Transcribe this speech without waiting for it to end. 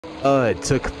It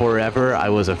took forever. I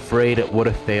was afraid it would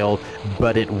have failed,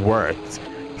 but it worked.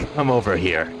 Come over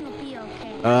here.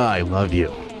 I love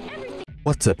you.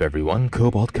 What's up everyone,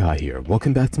 Cobalt Kai here.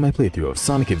 Welcome back to my playthrough of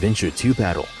Sonic Adventure 2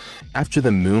 Battle. After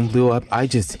the moon blew up, I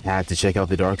just had to check out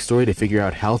the dark story to figure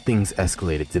out how things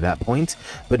escalated to that point,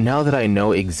 but now that I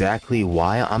know exactly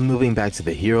why, I'm moving back to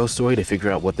the hero story to figure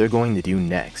out what they're going to do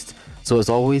next. So as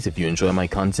always, if you enjoy my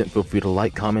content, feel free to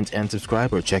like, comment, and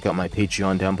subscribe, or check out my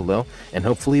Patreon down below, and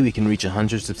hopefully we can reach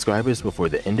 100 subscribers before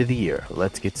the end of the year.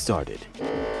 Let's get started.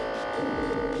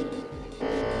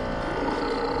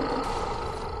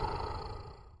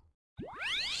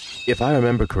 If I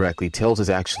remember correctly, Tails is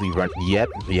actually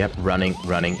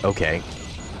running, okay.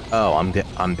 Oh,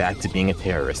 I'm back to being a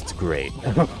terrorist, great.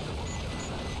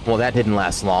 Well, that didn't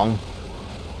last long.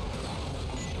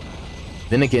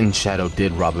 Then again, Shadow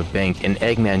did rob a bank, and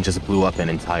Eggman just blew up an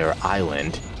entire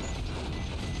island.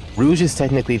 Rouge is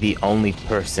technically the only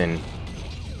person...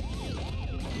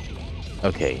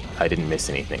 Okay, I didn't miss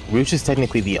anything. Rouge is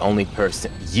technically the only person...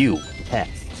 You,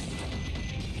 pest.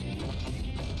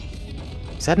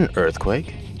 Is that an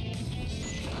earthquake?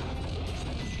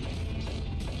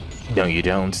 No, you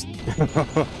don't.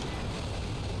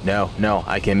 No,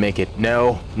 I can make it.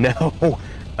 No.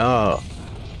 Oh.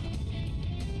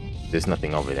 There's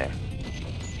nothing over there.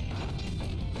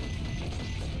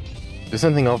 There's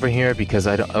something over here because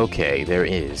I don't... Okay, there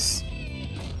is.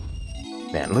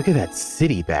 Man, look at that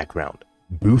city background.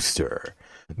 Booster.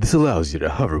 This allows you to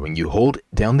hover when you hold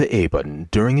down the A button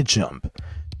during a jump.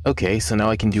 Okay, so now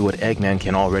I can do what Eggman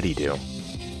can already do.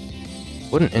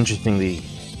 What an interestingly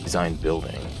designed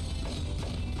building.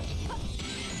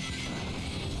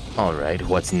 Alright,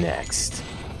 what's next?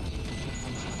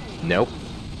 Nope.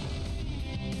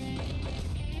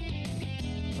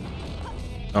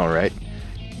 Alright.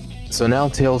 So now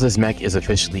Tails' mech is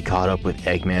officially caught up with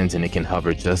Eggman's and it can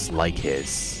hover just like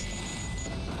his.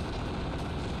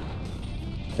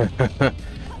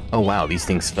 Oh wow, these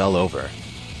things fell over.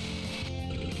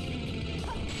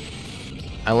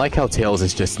 I like how Tails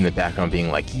is just in the background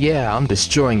being like, yeah, I'm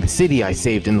destroying the city I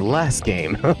saved in the last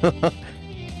game.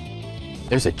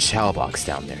 There's a Chow box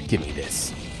down there. Give me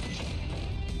this.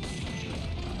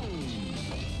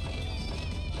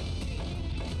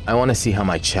 I want to see how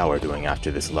my Chow are doing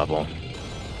after this level.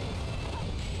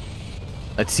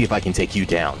 Let's see if I can take you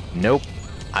down. Nope.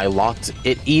 I locked.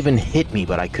 It even hit me,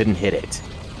 but I couldn't hit it.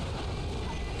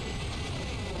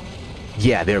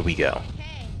 Yeah, there we go.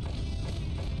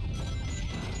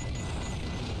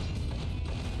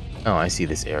 Oh, I see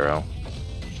this arrow.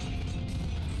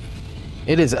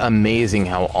 It is amazing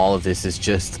how all of this is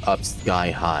just up sky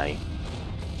high.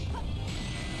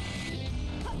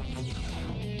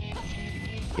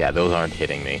 Yeah, those aren't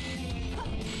hitting me.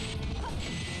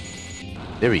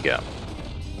 There we go.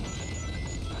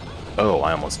 Oh,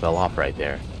 I almost fell off right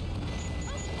there.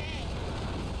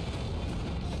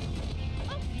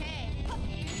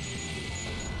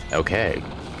 Okay.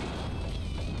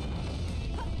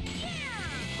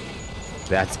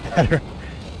 That's better.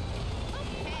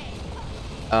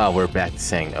 Oh, we're back to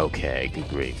saying okay, good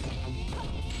grief.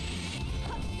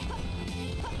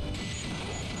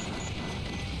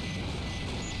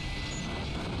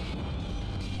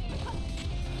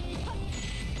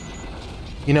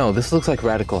 You know, this looks like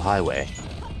Radical Highway.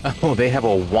 Oh, they have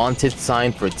a wanted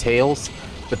sign for Tails,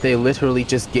 but they literally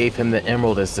just gave him the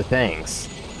emerald as the thanks.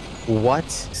 What?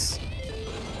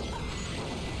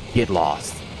 Get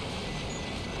lost.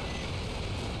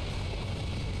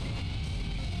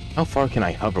 How far can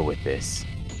I hover with this?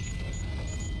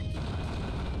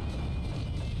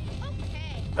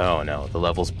 Oh no, the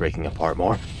level's breaking apart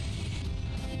more.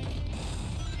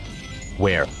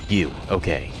 Where? You.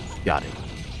 Okay, got it.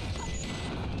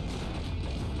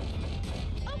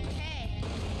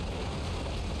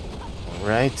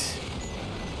 Alright.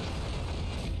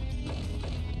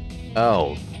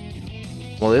 Oh.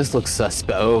 Well, this looks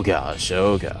suspect. Oh gosh,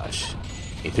 oh gosh.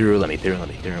 Let me through, let me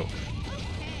through.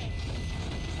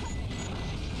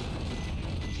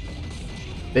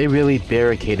 They really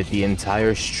barricaded the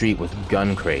entire street with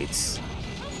gun crates.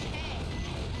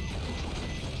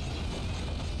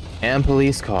 And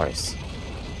police cars.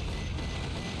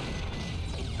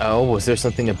 Oh, was there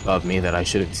something above me that I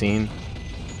should have seen?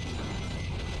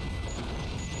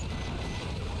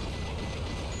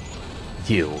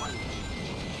 You.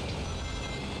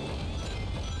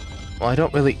 Well, I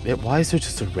don't really... Why is there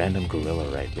just a random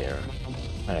gorilla right there?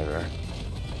 Whatever.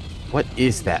 What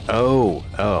is that? Oh.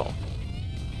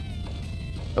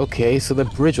 Okay, so the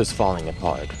bridge was falling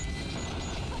apart.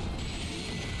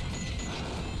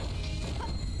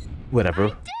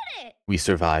 Whatever. We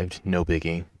survived, no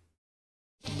biggie.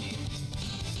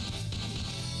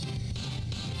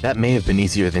 That may have been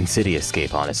easier than City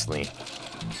Escape, honestly.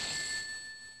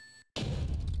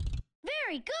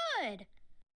 Very good!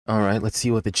 Alright, let's see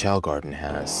what the Chao Garden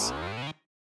has.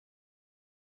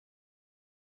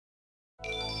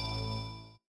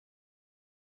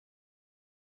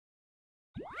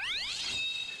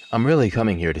 I'm really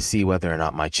coming here to see whether or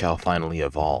not my Chao finally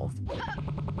evolved.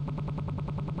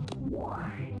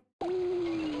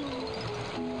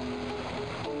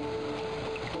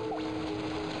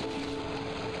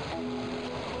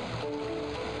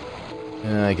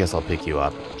 I guess I'll pick you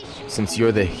up. Since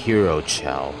you're the hero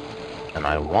Chao, and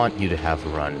I want you to have a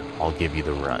run, I'll give you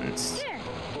the runs.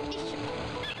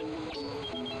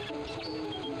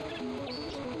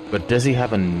 But does he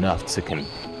have enough to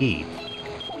compete?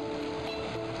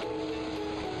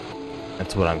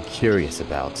 That's what I'm curious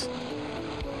about.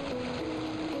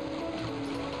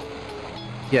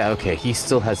 Yeah, okay, he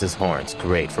still has his horns.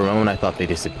 Great. For a moment I thought they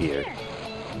disappeared.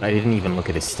 I didn't even look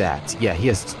at his stats. Yeah, he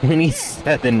has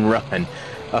 27 run.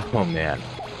 Oh, man.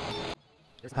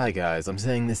 Hi guys, I'm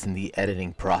saying this in the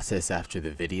editing process after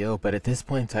the video, but at this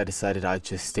point I decided I'd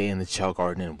just stay in the Chao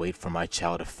Garden and wait for my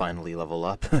Chao to finally level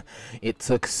up. It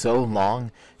took so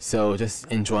long, so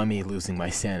just enjoy me losing my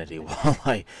sanity while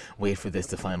I wait for this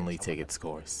to finally take its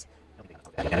course.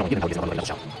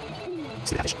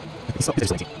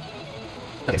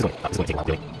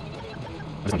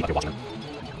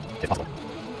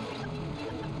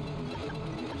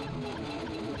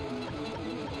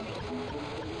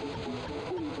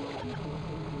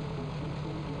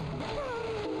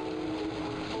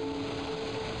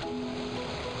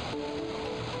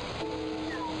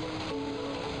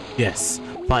 Yes,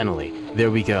 finally.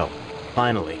 There we go.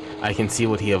 Finally, I can see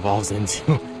what he evolves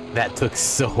into. That took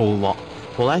so long.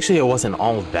 Well, actually, it wasn't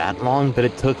all that long, but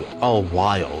it took a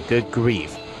while. Good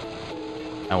grief.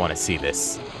 I want to see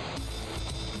this.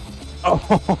 Oh,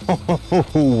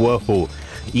 whoa.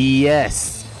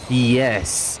 Yes,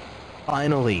 yes.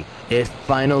 Finally, it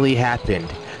finally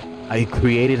happened. I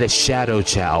created a Shadow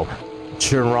Chao.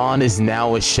 Chiron is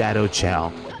now a Shadow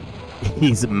Chao.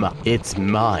 It's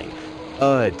mine.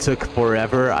 It took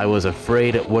forever. I was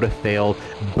afraid it would have failed,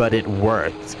 but it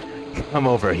worked. Come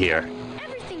over here.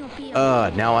 Everything will be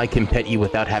okay. Now I can pet you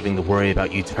without having to worry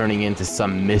about you turning into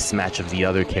some mismatch of the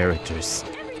other characters.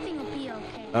 Everything will be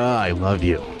okay. I love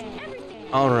you.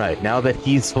 Alright, now that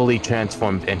he's fully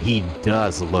transformed, and he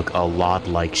does look a lot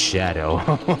like Shadow,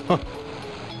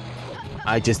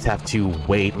 I just have to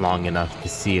wait long enough to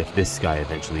see if this guy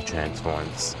eventually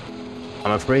transforms.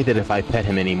 I'm afraid that if I pet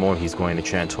him anymore, he's going to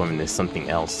transform into something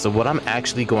else. So what I'm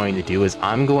actually going to do is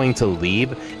I'm going to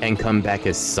leave and come back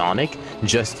as Sonic,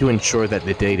 just to ensure that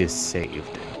the date is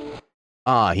saved.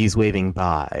 Ah, he's waving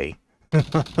bye.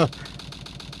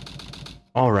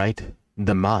 Alright,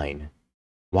 the mine.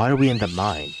 Why are we in the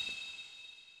mine?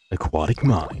 Aquatic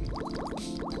mine.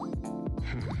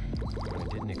 I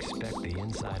didn't expect the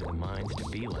inside of the mines to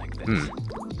be like this.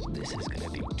 This is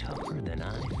gonna be tougher than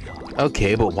I thought.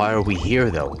 Okay, but why are we here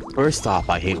though? First off,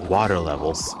 I hate water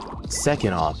levels.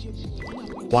 Second off,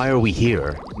 why are we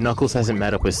here? Knuckles hasn't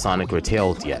met up with Sonic or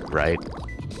Tails yet, right?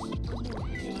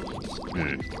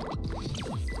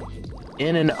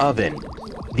 In an oven.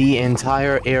 The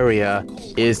entire area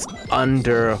is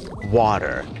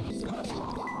underwater.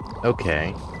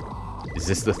 Okay. Is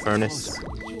this the furnace?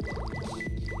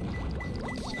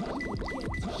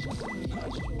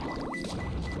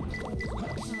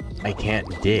 I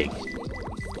can't dig.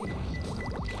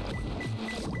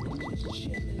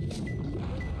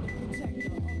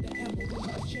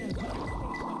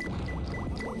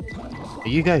 Are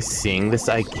you guys seeing this?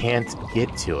 I can't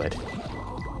get to it.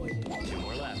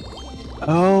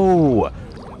 Oh!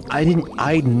 I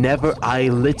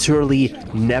literally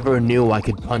never knew I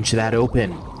could punch that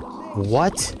open.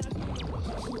 What?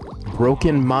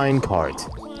 Broken minecart.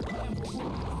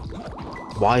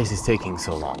 Why is this taking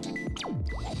so long?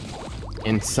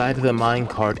 Inside of the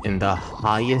minecart in the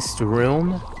highest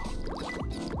room?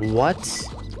 What?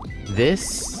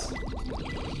 This?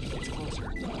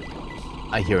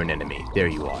 I hear an enemy. There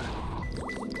you are.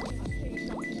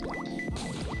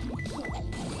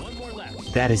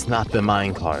 That is not the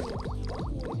minecart.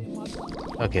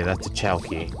 Okay, that's a Chao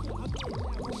key.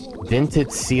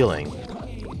 Dented ceiling.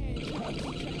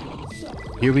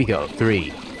 Here we go.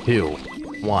 3, 2,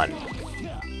 1.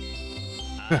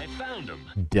 I found him.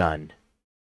 Done.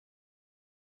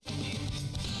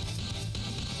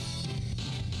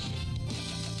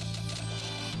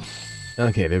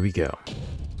 Okay, there we go.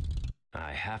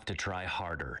 I have to try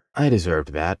harder. I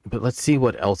deserved that, but let's see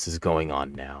what else is going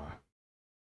on now.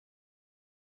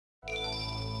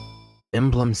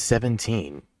 Emblem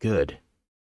 17. Good.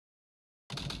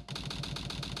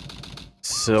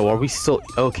 So are we still...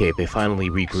 Okay, they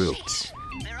finally regrouped.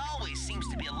 There always seems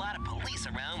to be a lot of police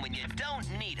around when you don't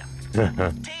need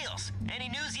them. Tails, any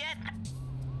news yet?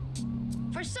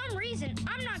 For some reason,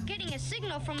 I'm not getting a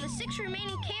signal from the 6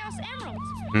 remaining Chaos Emeralds.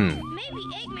 Maybe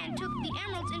Eggman took the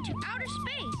emeralds into outer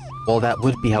space. Well, that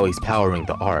would be how he's powering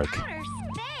the Ark. Outer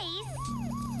space?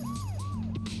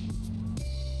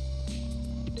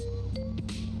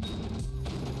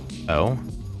 Oh?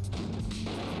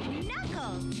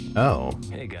 Knuckles! Oh.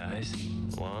 Hey guys,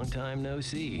 long time no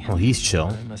see. Well, he's chill.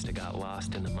 I must have got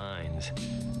lost in the mines.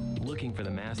 Looking for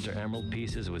the Master Emerald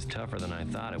pieces was tougher than I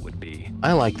thought it would be.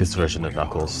 I like this version of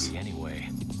Knuckles. Anyway.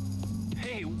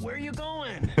 Hey, where you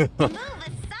going? Move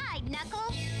aside,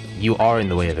 Knuckles! You are in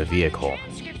the way of a vehicle.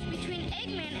 Transcripts between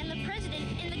Eggman and the President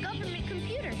in the government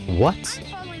computer. What? I'm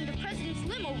following the President's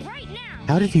limo right now.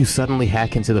 How did you suddenly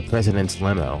hack into the President's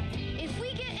limo? If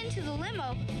we get into the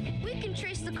limo, we can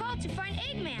trace the call to find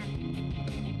Eggman.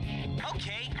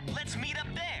 Okay, let's meet up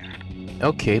there.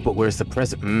 Okay, but where's the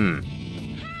President?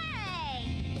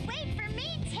 Hey! Wait for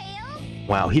me, Tails!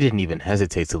 Wow, he didn't even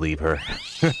hesitate to leave her.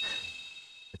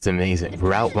 It's amazing.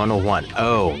 Route 101.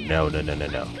 Oh, no.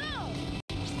 Go!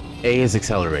 A is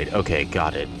accelerate. Okay,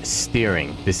 got it.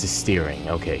 Steering. This is steering.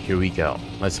 Okay, here we go.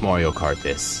 Let's Mario Kart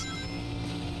this.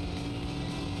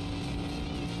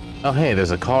 Oh, hey, there's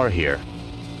a car here.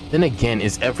 Then again,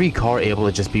 is every car able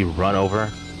to just be run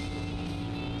over?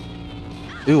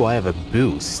 Ooh, I have a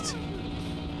boost.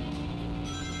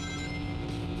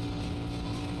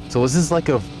 So is this like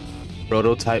a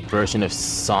prototype version of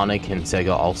Sonic and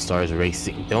Sega All-Stars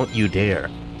Racing? Don't you dare.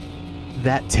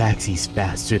 That taxi's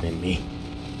faster than me.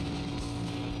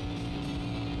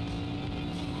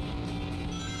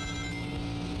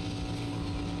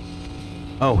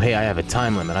 Oh, hey, I have a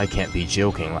time limit. I can't be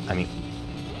joking. I mean...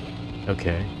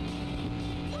 Okay.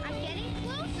 I'm getting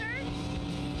closer!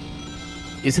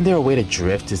 Isn't there a way to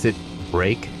drift? Is it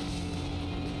brake?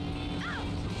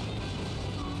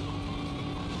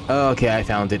 Oh, okay, I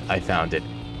found it.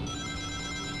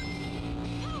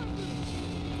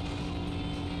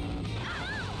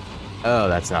 Oh,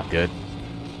 that's not good.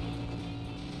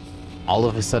 All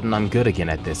of a sudden, I'm good again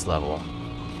at this level.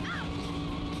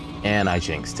 And I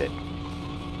jinxed it.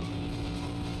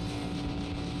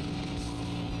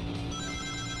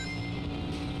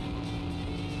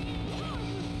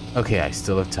 Okay, I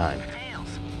still have time.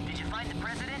 Tails, did you find the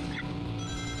President?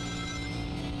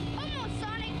 Almost,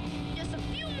 Sonic! Just a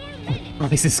few more minutes! Why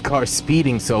is this car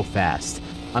speeding so fast?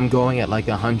 I'm going at like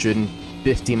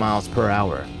 150 miles per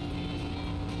hour.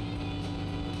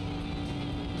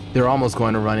 They're almost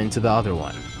going to run into the other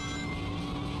one.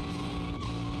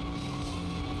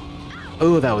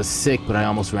 Oh, that was sick, but I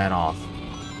almost ran off.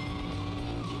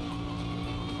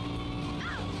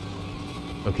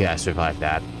 Okay, I survived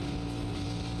that.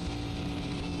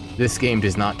 This game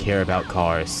does not care about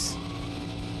cars.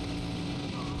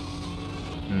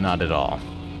 Not at all.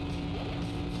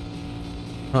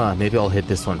 Huh, maybe I'll hit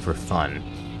this one for fun.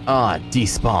 Ah,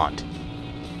 despawned.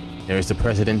 There's the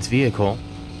President's vehicle.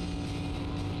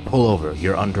 Pull over,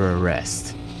 you're under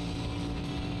arrest.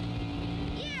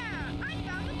 Yeah, I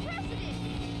found the President!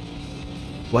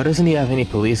 Why doesn't he have any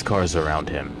police cars around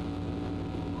him?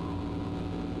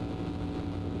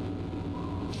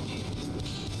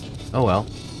 Oh well.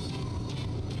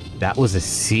 That was a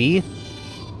C?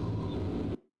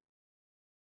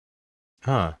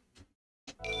 Huh.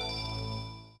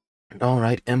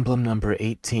 Alright, emblem number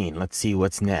 18. Let's see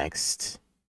what's next.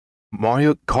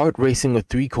 Mario Kart Racing with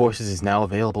 3 courses is now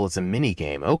available as a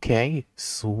minigame. Okay,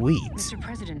 sweet. Mr.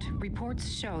 President, reports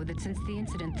show that since the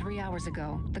incident 3 hours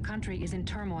ago, the country is in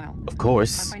turmoil. Of Our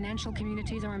course. financial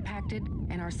communities are impacted,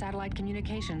 and our satellite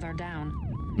communications are down.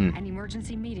 An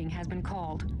emergency meeting has been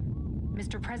called.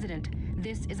 Mr. President,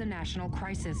 this is a national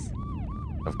crisis.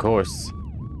 Of course.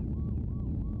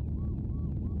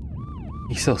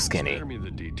 He's so skinny. Spare me the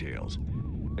details.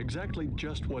 Exactly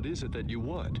just what is it that you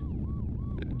want?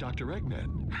 Dr.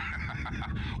 Eggman.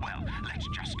 Well, let's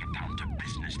just get down to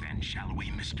business then, shall we,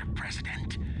 Mr.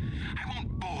 President? I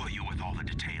won't bore you with all the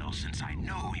details since I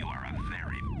know you are a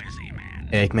very busy man.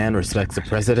 Eggman respects the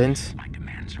president? My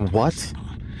demands are What? simple.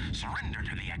 Surrender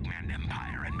to the Eggman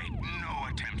Empire and make no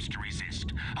attempts to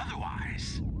resist.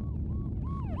 Otherwise,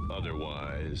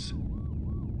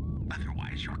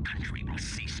 your country will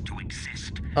cease to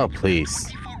exist. Oh,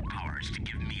 please. 24 hours to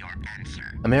give me your answer.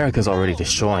 America's already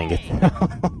destroying it.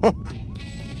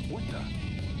 What the?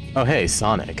 Oh, hey,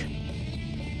 Sonic.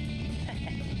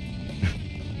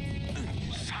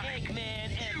 Sonic,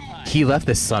 He left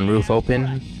the sunroof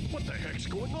open. What the heck's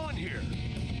going on here?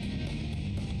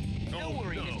 Don't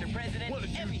worry, Mr. President. What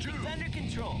did you Everything's under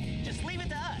control. Just leave it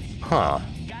to us. Huh.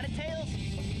 Got it, Tails?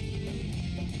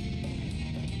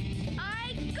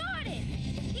 I got it!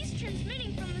 He's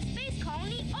transmitting from the space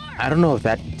colony Ark. I don't know if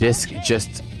that disc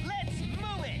just... Let's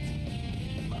move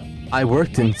it. I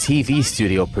worked in TV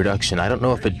studio production. I don't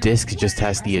know if a disc just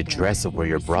has the address of where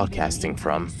you're broadcasting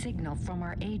from. Signal from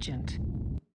our agent.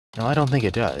 No, I don't think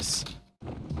it does.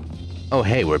 Oh,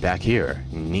 hey, we're back here.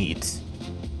 Neat.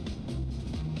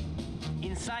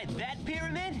 Inside that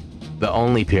pyramid? The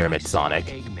only pyramid, I saw Sonic.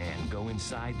 Eggman go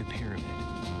inside the pyramid.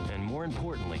 And more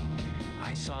importantly,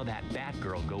 I saw that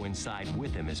Batgirl go inside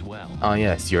with him as well. Oh,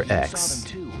 yes, your You saw ex.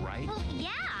 them too, right? Well,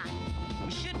 yeah.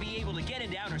 We should be able to get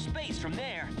into outer space from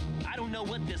there. I don't know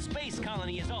what this space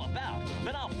colony is all about,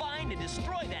 but I'll find and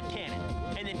destroy that cannon,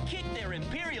 and then kick their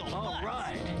Imperial butts. All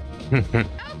right.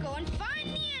 I'll go and find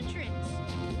the entrance.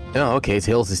 Oh, okay,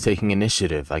 Tails is taking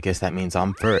initiative. I guess that means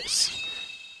I'm first.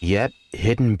 Yep,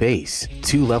 hidden base.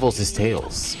 2 levels is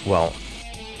Tails. Well,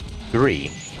 3.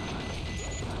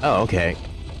 Oh, okay.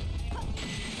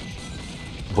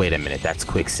 Wait a minute, that's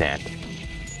quicksand.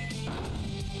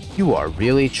 You are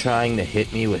really trying to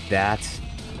hit me with that?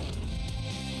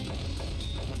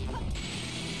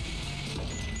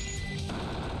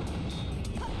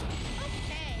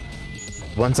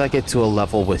 Once I get to a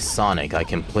level with Sonic, I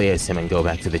can play as him and go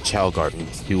back to the Chao Garden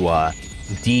to,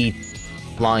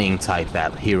 de-flying type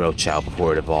that Hero Chao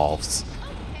before it evolves.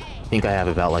 I think I have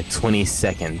about like 20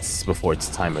 seconds before its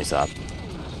timer's up.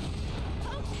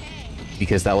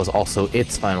 Because that was also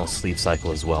its final sleep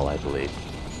cycle as well, I believe.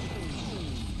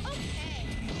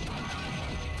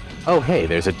 Oh, hey,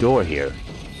 there's a door here.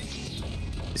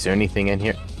 Is there anything in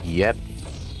here? Yep.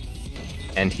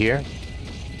 And here?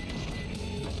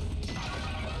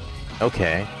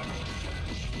 Okay.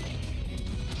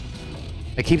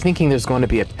 I keep thinking there's going to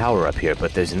be a power up here,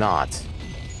 but there's not.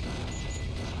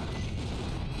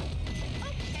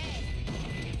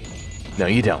 No,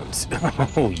 you don't.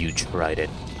 Oh, you tried it.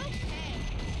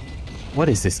 What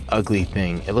is this ugly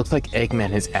thing? It looks like Eggman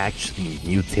has actually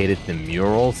mutated the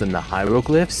murals and the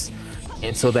hieroglyphs,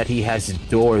 and so that he has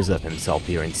doors of himself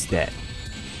here instead.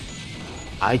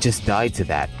 I just died to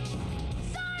that.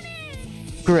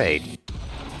 Great.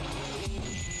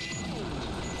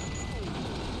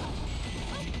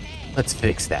 Let's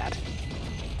fix that.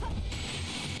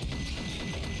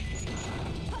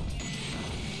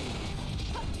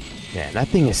 Man, that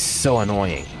thing is so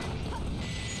annoying.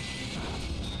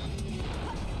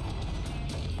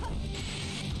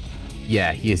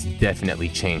 Yeah, he has definitely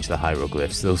changed the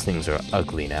hieroglyphs. Those things are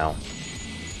ugly now.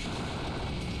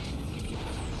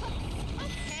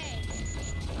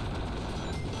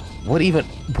 What even...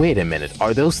 Wait a minute.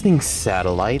 Are those things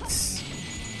satellites?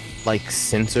 Like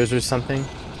sensors or something?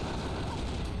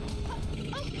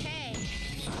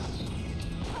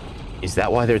 Is that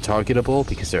why they're targetable?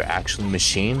 Because they're actually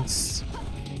machines?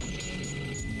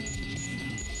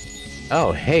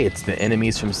 Oh, hey, it's the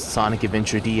enemies from Sonic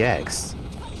Adventure DX.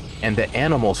 And the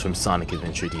animals from Sonic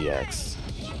Adventure DX.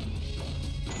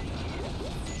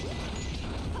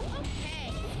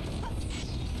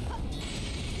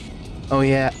 Oh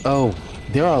yeah, oh,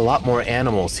 there are a lot more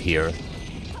animals here.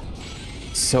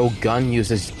 So Gun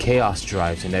uses Chaos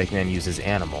Drives and Eggman uses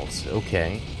animals.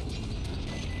 Okay.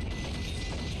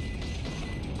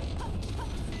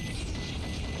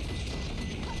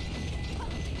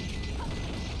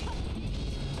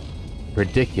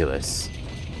 Ridiculous.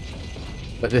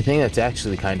 But the thing that's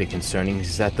actually kind of concerning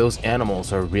is that those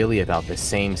animals are really about the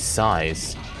same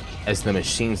size as the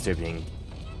machines they're being...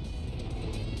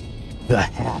 The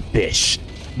Half-Fish.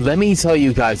 Let me tell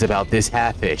you guys about this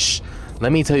Half-Fish.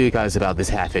 Let me tell you guys about this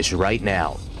Half-Fish right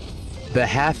now. The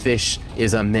Half-Fish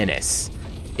is a menace.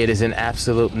 It is an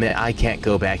absolute I can't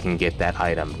go back and get that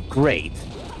item. Great.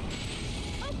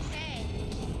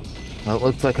 Well, it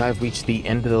looks like I've reached the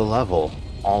end of the level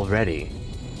already.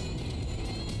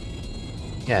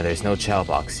 Yeah, there's no Chao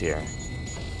box here.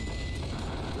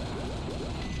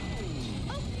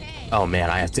 Oh man,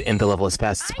 I have to end the level as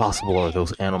fast as possible or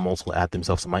those animals will add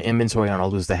themselves to my inventory and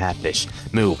I'll lose the Half-Fish.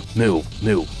 Move, move,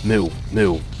 move, move,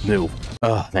 move, move.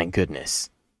 Oh, thank goodness.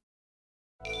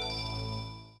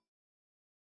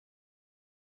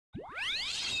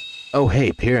 Oh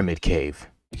hey, Pyramid Cave.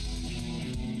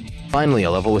 Finally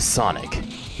a level with Sonic.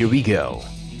 Here we go.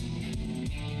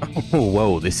 Oh,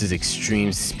 whoa, this is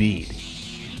extreme speed.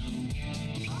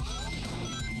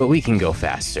 But we can go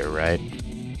faster, right?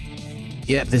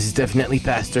 Yep, this is definitely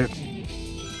faster.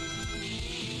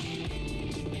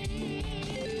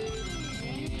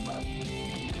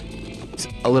 It's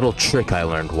a little trick I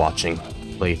learned watching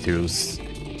playthroughs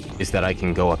is that I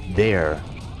can go up there,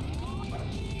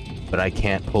 but I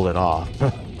can't pull it off.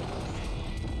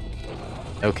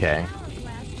 Okay.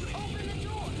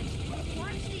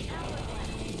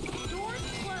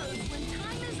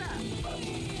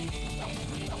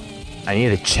 I need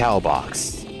a chow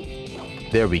box.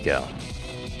 There we go.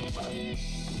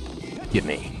 Give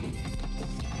me.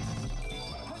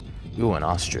 Ooh, an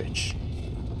ostrich.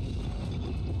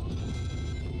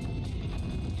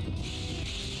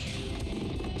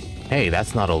 Hey,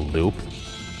 that's not a loop.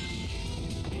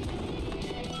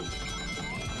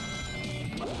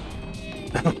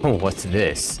 What's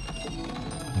this?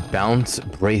 Bounce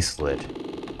bracelet.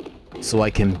 So I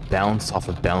can bounce off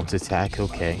a bounce attack?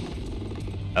 Okay.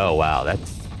 Oh wow,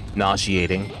 that's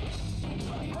nauseating.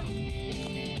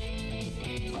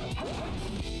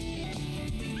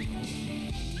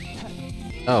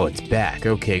 Oh, it's back.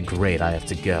 Okay, great. I have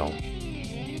to go.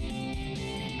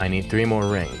 I need 3 more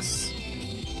rings.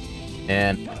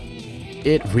 And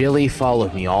it really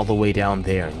followed me all the way down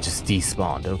there and just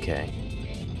despawned. Okay.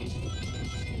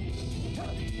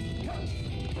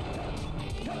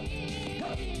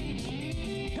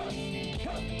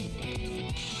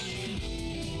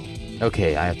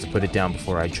 Okay, I have to put it down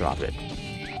before I drop it.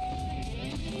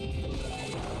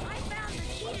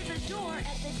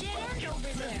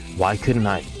 Why couldn't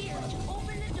I?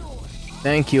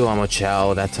 Thank you,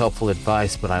 Amo-Chow. That's helpful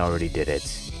advice, but I already did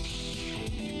it.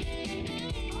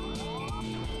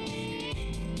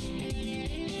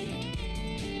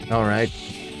 Alright.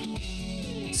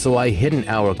 So I hit an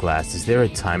hourglass. Is there a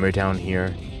timer down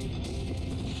here?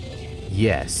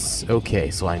 Yes. Okay,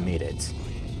 so I made it.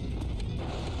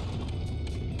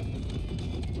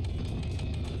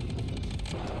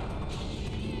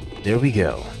 There we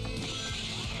go.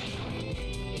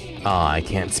 Ah, I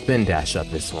can't spin dash up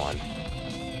this one.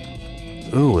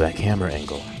 Ooh, that camera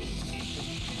angle.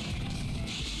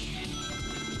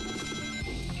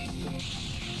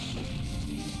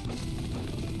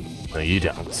 No, you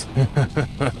don't.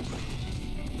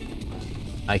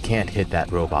 I can't hit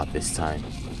that robot this time.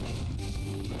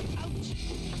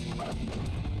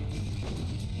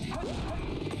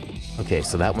 Okay,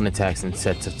 so that one attacks in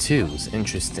sets of 2s.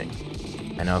 Interesting.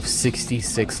 I now have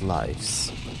 66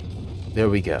 lives. There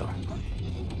we go.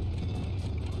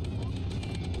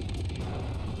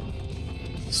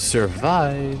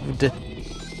 Survived.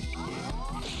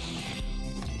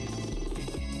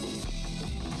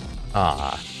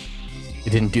 Ah. It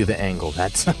didn't do the angle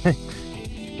that time.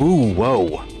 Ooh,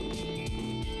 whoa.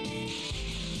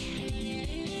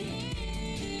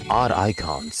 Odd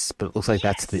icons, but it looks like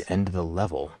that's the end of the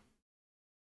level.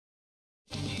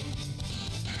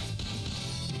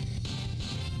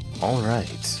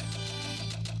 Alright.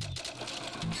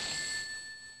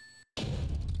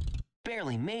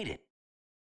 Barely made it.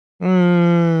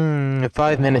 If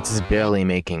 5 minutes is barely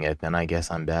making it, then I guess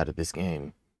I'm bad at this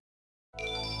game.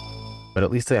 But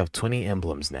at least I have 20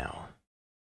 emblems now.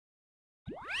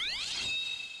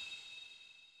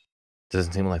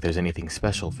 Doesn't seem like there's anything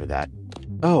special for that.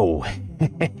 Oh,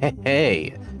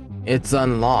 hey, it's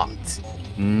unlocked.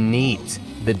 Neat.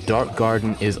 The Dark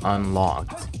Garden is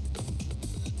unlocked.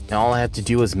 Now all I have to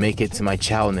do is make it to my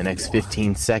Chow in the next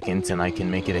 15 seconds and I can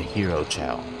make it a hero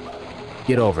Chow.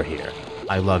 Get over here.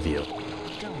 I love you.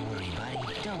 Don't worry, buddy.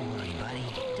 Don't worry, buddy.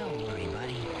 Don't worry,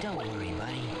 buddy. Don't worry,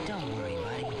 buddy. Don't worry,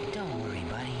 buddy. Don't worry,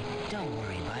 buddy. Don't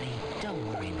worry, buddy. Don't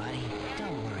worry, buddy.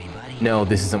 Don't worry, buddy. No,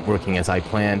 this isn't working as I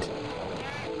planned.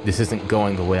 This isn't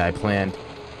going the way I planned.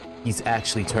 He's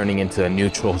actually turning into a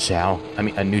neutral Chow. I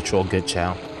mean, a neutral good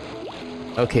Chow.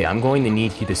 Okay, I'm going to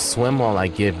need you to swim while I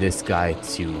give this guy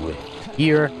to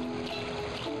here.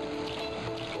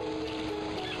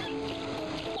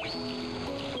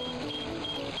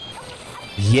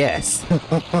 Yes!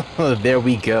 There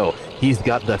we go. He's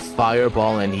got the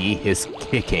fireball and he is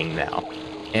kicking now.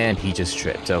 And he just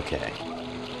tripped. Okay.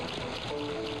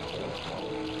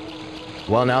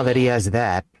 Well, now that he has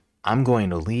that, I'm going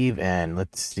to leave and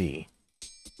let's see.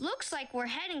 Looks like we're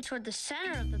heading toward the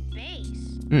center of the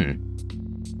base.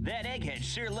 That egghead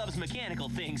sure loves mechanical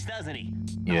things, doesn't he?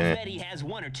 Yeah. I bet he has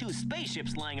 1 or 2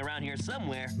 spaceships lying around here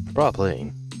somewhere.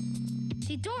 Probably.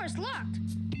 The door's locked.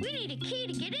 We need a key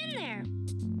to get in there.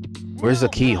 Where's the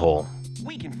No keyhole? problem.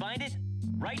 We can find it.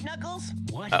 Right, Knuckles?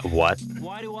 What?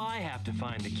 Why do I have to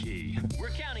find the key? We're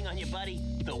counting on you, buddy.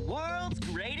 The world's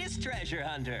greatest treasure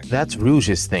hunter. That's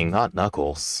Rouge's thing, not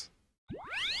Knuckles.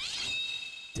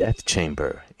 Death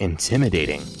Chamber.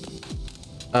 Intimidating.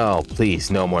 Oh,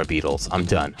 please, no more beetles. I'm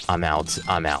done. I'm out.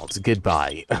 I'm out.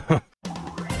 Goodbye.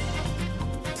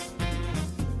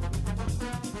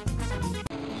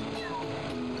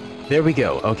 There we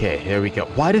go. Okay, there we go.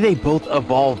 Why do they both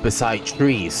evolve beside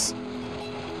trees?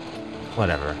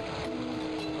 Whatever.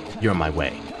 You're in my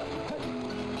way.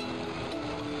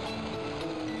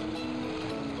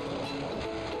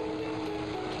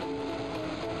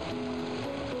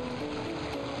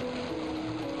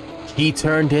 He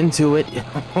turned into it.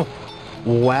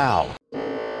 Wow.